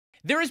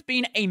there has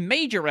been a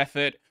major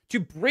effort to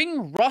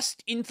bring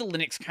Rust into the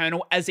Linux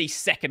kernel as a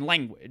second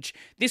language.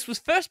 This was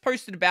first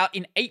posted about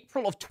in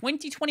April of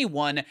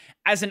 2021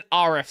 as an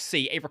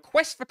RFC, a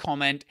request for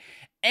comment,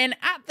 and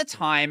at the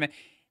time,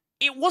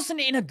 it wasn't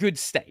in a good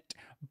state.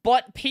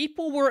 But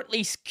people were at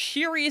least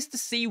curious to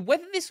see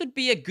whether this would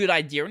be a good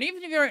idea, and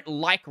even if you don't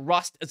like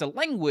Rust as a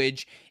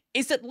language,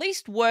 it's at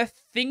least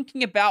worth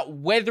thinking about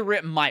whether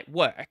it might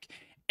work.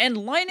 And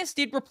Linus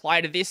did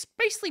reply to this,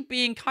 basically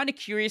being kind of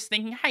curious,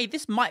 thinking, hey,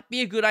 this might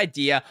be a good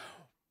idea,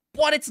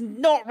 but it's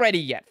not ready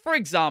yet. For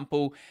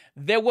example,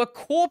 there were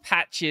core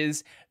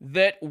patches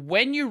that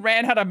when you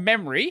ran out of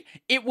memory,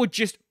 it would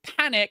just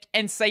panic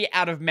and say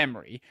out of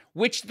memory,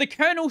 which the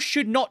kernel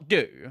should not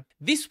do.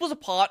 This was a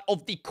part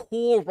of the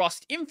core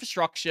Rust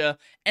infrastructure,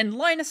 and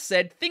Linus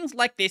said things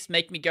like this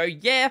make me go,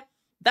 yeah,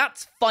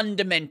 that's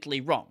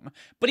fundamentally wrong.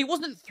 But he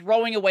wasn't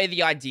throwing away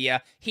the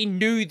idea, he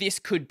knew this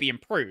could be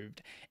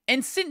improved.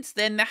 And since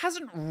then, there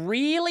hasn't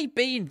really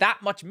been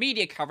that much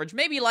media coverage,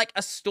 maybe like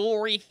a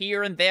story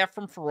here and there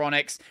from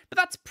Phoronix, but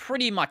that's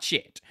pretty much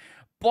it.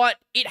 But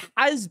it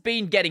has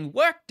been getting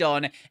work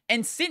done,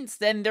 and since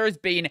then there has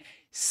been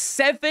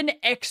 7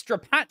 extra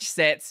patch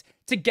sets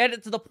to get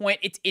it to the point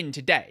it's in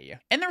today.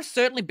 And there have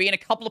certainly been a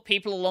couple of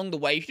people along the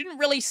way who didn't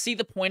really see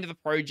the point of the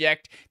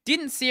project,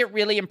 didn't see it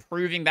really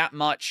improving that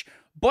much,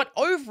 but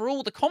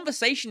overall the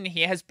conversation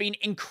here has been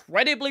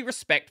incredibly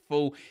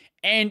respectful,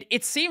 and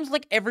it seems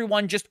like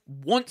everyone just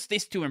wants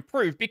this to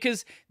improve,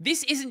 because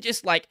this isn't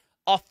just like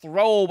a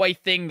throwaway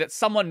thing that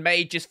someone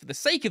made just for the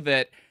sake of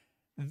it.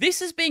 This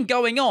has been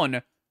going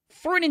on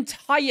for an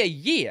entire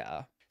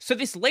year. So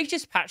this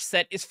latest patch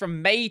set is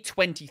from May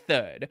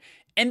 23rd,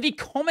 and the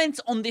comments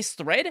on this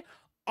thread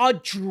are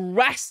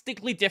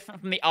drastically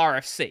different from the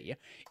RFC.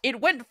 It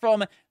went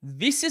from,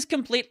 this is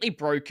completely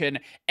broken,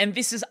 and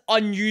this is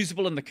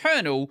unusable in the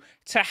kernel,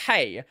 to,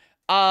 hey,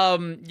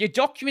 your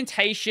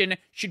documentation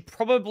should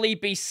probably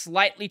be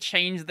slightly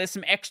changed. There's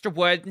some extra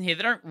words in here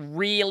that don't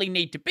really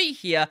need to be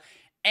here.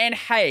 And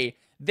hey,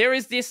 there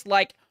is this,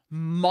 like,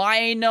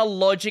 minor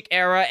logic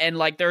error, and,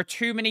 like, there are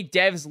too many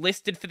devs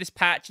listed for this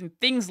patch, and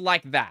things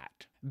like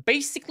that.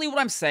 Basically, what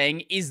I'm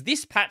saying is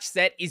this patch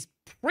set is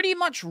pretty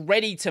much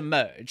ready to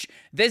merge.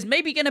 There's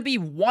maybe going to be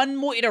one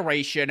more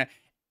iteration,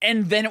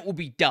 and then it will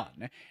be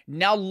done.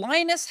 Now,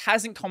 Linus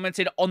hasn't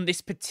commented on this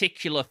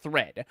particular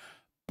thread,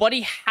 but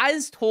he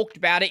has talked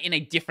about it in a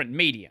different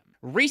medium.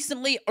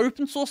 Recently,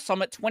 Open Source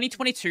Summit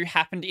 2022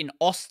 happened in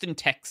Austin,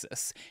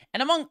 Texas,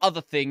 and among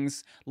other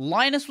things,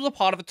 Linus was a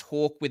part of a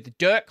talk with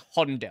Dirk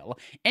Hoddendell,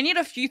 and he had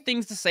a few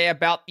things to say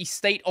about the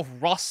state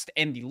of Rust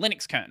and the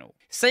Linux kernel,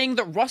 saying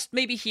that Rust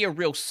may be here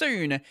real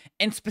soon,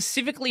 and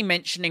specifically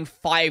mentioning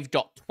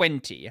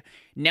 5.20.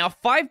 Now,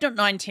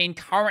 5.19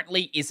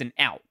 currently isn't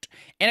out,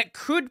 and it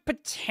could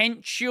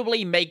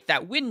potentially make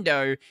that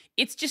window.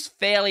 It's just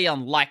fairly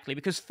unlikely,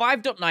 because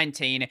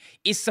 5.19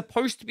 is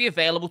supposed to be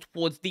available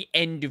towards the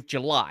end of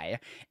July,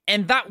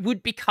 and that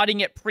would be cutting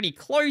it pretty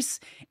close,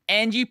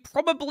 and you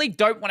probably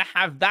don't want to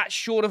have that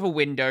short of a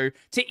window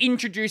to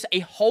introduce a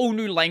whole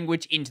new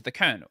language into the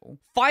kernel.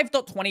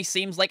 5.20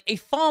 seems like a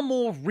far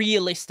more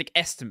realistic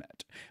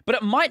estimate, but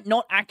it might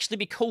not actually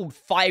be called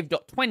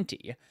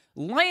 5.20.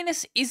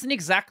 Linus isn't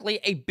exactly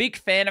a big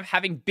fan of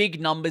having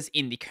big numbers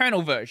in the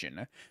kernel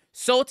version,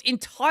 so it's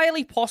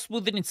entirely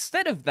possible that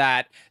instead of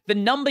that, the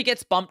number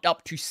gets bumped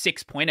up to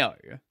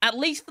 6.0. At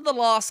least for the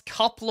last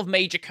couple of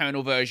major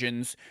kernel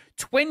versions,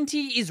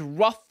 20 is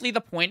roughly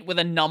the point where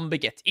the number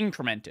gets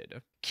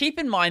incremented. Keep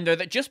in mind though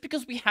that just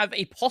because we have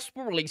a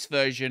possible release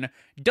version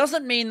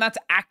doesn't mean that's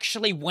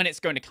actually when it's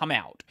going to come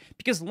out,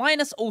 because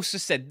Linus also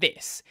said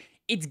this: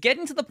 it's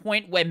getting to the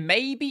point where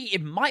maybe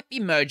it might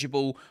be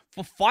mergeable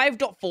for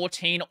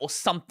 5.14 or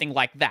something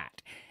like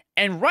that.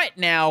 And right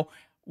now,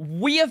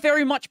 we are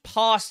very much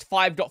past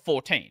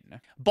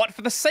 5.14. But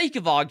for the sake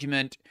of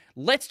argument,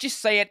 let's just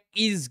say it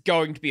is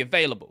going to be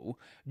available.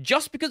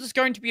 Just because it's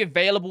going to be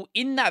available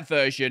in that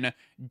version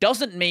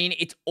doesn't mean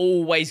it's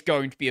always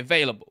going to be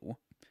available.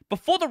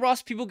 Before the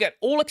Rust people get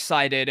all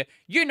excited,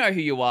 you know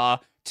who you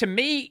are. To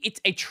me,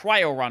 it's a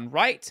trial run,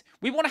 right?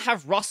 We want to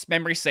have Rust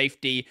memory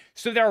safety,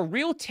 so there are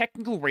real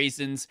technical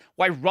reasons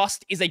why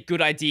Rust is a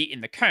good idea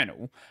in the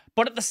kernel.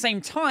 But at the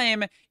same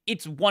time,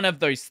 it's one of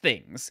those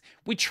things.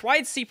 We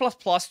tried C++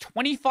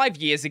 25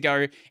 years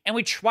ago, and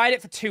we tried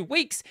it for 2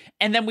 weeks,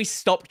 and then we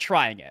stopped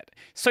trying it.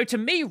 So to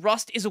me,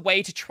 Rust is a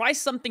way to try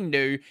something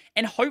new,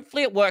 and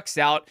hopefully it works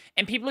out,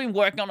 and people have been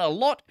working on it a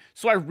lot,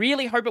 so I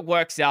really hope it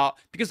works out,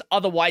 because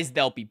otherwise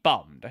they'll be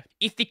bummed.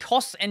 If the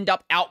costs end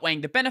up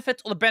outweighing the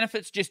benefits, or the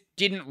benefits just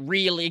didn't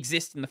really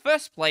exist in the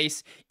first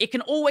place, it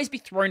can always be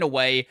thrown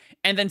away,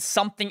 and then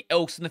something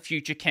else in the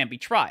future can be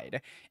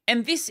tried.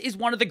 And this is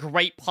one of the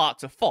great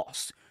parts of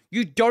foss.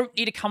 You don't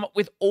need to come up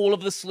with all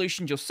of the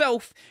solutions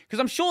yourself, because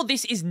I'm sure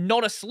this is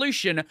not a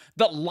solution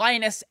that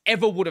Linus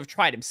ever would have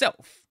tried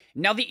himself.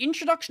 Now, the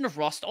introduction of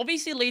Rust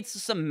obviously leads to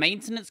some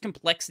maintenance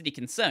complexity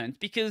concerns,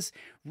 because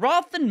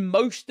rather than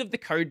most of the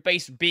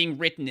codebase being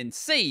written in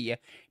C,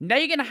 now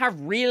you're going to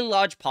have really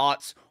large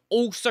parts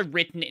also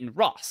written in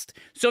Rust.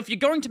 So if you're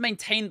going to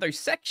maintain those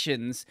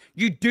sections,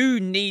 you do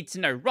need to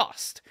know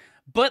Rust.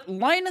 But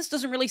Linus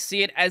doesn't really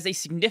see it as a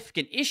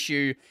significant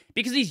issue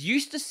because he's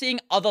used to seeing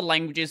other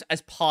languages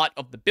as part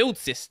of the build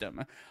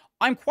system.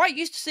 I'm quite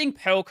used to seeing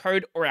Perl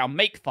code or our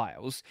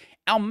makefiles.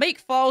 Our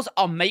makefiles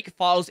are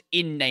makefiles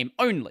in name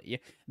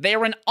only. They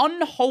are an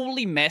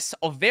unholy mess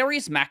of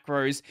various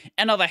macros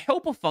and other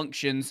helper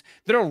functions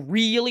that are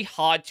really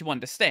hard to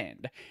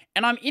understand.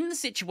 And I'm in the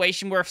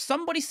situation where if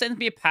somebody sends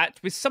me a patch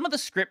with some of the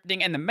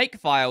scripting and the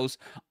makefiles,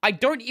 I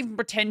don't even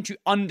pretend to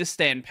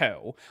understand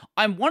Perl.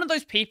 I'm one of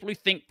those people who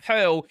think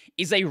Perl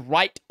is a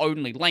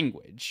write-only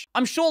language.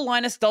 I'm sure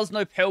Linus does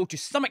know Perl to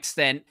some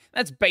extent,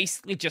 that's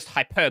basically just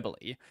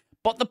hyperbole.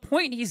 But the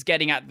point he's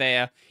getting at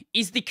there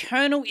is the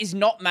kernel is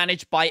not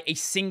managed by a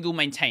single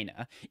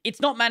maintainer.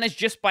 It's not managed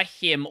just by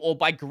him or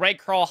by Greg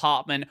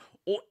Crowell-Hartman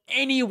or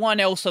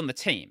anyone else on the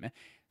team.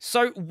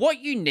 So what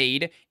you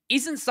need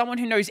isn't someone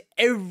who knows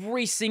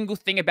every single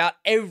thing about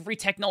every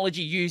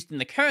technology used in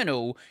the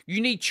kernel.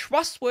 You need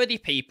trustworthy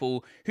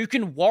people who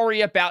can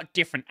worry about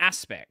different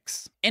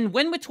aspects. And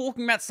when we're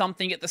talking about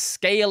something at the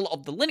scale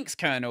of the Linux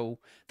kernel,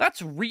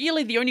 that's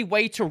really the only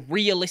way to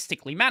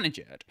realistically manage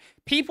it.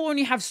 People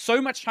only have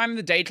so much time in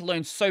the day to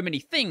learn so many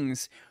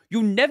things.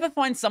 You'll never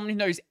find someone who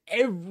knows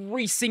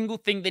every single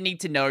thing they need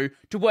to know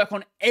to work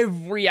on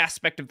every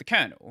aspect of the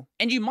kernel.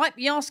 And you might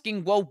be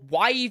asking, well,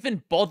 why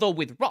even bother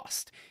with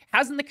Rust?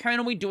 Hasn't the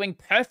kernel been doing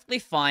perfectly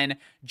fine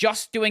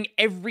just doing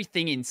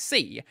everything in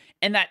C?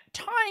 And that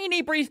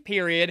tiny brief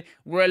period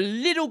where a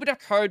little bit of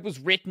code was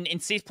written in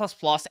C++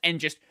 and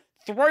just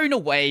thrown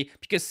away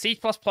because C++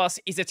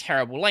 is a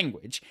terrible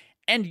language.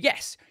 And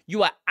yes,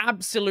 you are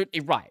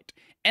absolutely right.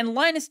 And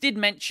Linus did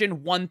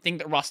mention one thing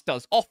that Rust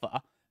does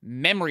offer: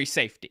 memory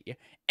safety.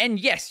 And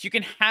yes, you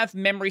can have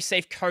memory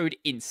safe code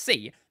in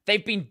C.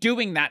 They've been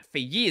doing that for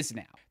years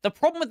now. The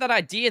problem with that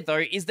idea,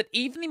 though, is that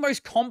even the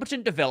most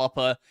competent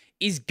developer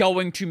is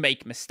going to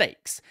make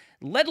mistakes,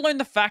 let alone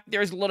the fact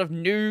there is a lot of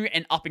new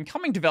and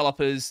up-and-coming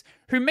developers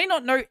who may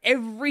not know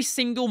every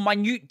single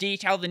minute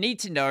detail they need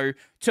to know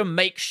to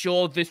make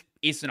sure this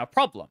isn't a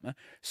problem.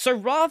 So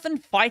rather than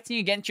fighting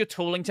against your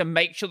tooling to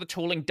make sure the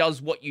tooling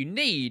does what you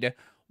need,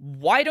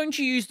 why don't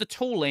you use the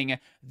tooling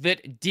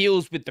that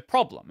deals with the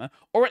problem,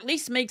 or at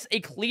least makes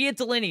a clear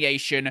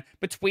delineation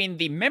between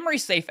the memory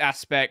safe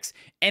aspects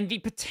and the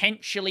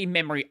potentially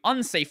memory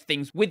unsafe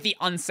things with the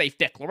unsafe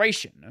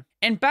declaration?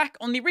 And back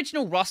on the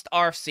original Rust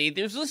RFC,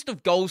 there's a list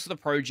of goals for the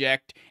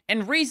project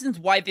and reasons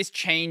why this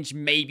change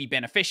may be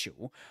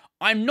beneficial.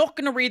 I'm not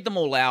going to read them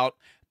all out,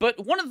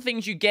 but one of the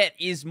things you get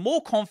is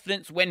more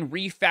confidence when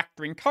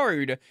refactoring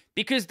code,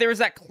 because there is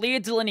that clear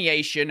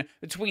delineation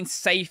between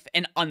safe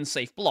and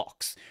unsafe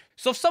blocks.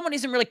 So if someone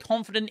isn't really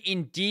confident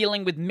in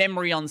dealing with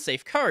memory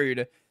unsafe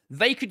code,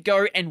 they could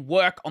go and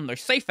work on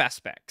those safe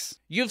aspects.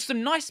 You have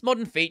some nice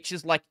modern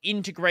features like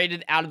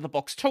integrated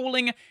out-of-the-box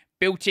tooling,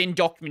 built-in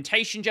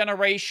documentation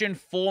generation,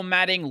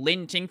 formatting,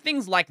 linting,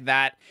 things like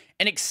that,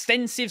 an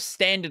extensive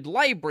standard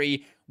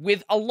library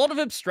with a lot of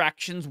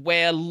abstractions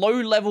where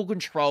low-level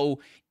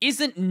control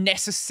isn't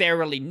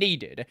necessarily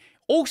needed.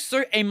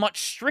 Also, a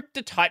much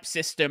stricter type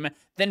system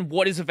than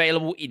what is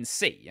available in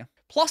C.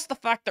 Plus the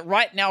fact that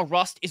right now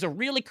Rust is a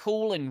really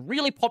cool and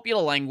really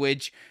popular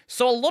language,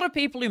 so a lot of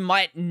people who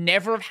might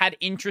never have had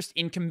interest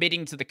in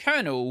committing to the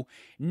kernel,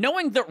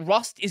 knowing that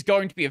Rust is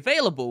going to be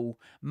available,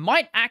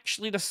 might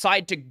actually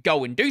decide to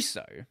go and do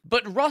so.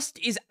 But Rust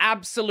is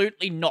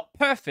absolutely not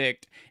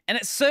perfect, and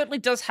it certainly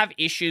does have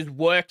issues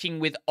working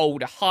with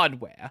older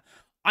hardware.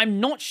 I'm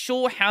not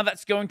sure how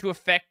that's going to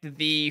affect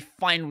the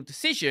final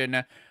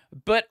decision,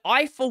 but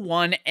I, for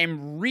one,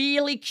 am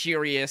really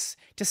curious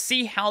to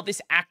see how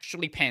this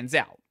actually pans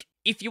out.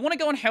 If you want to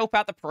go and help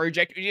out the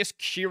project, or you're just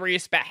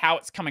curious about how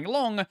it's coming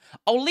along,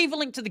 I'll leave a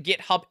link to the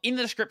GitHub in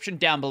the description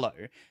down below.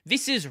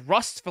 This is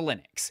Rust for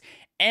Linux,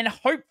 and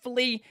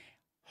hopefully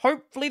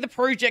the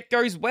project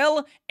goes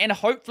well, and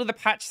hopefully the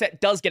patch set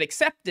does get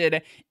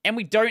accepted, and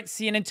we don't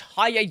see an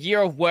entire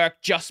year of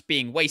work just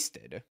being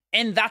wasted.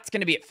 And that's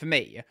going to be it for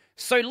me.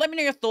 So let me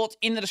know your thoughts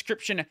in the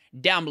description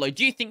down below.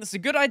 Do you think this is a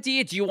good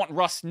idea? Do you want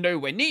Rust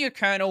nowhere near your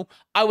kernel?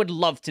 I would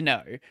love to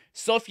know.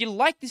 So if you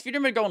like this video,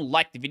 remember to go and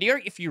like the video.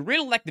 If you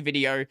really like the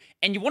video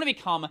and you want to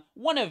become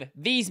one of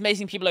these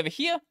amazing people over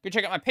here, go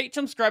check out my Patreon,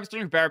 subscribe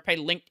to Barrowpay,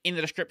 linked in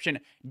the description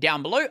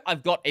down below.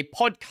 I've got a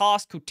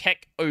podcast called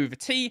Tech Over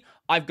Tea.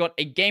 I've got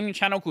a gaming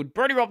channel called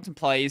Brodie Robertson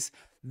Plays.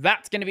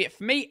 That's going to be it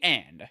for me,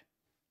 and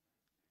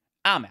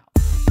I'm out.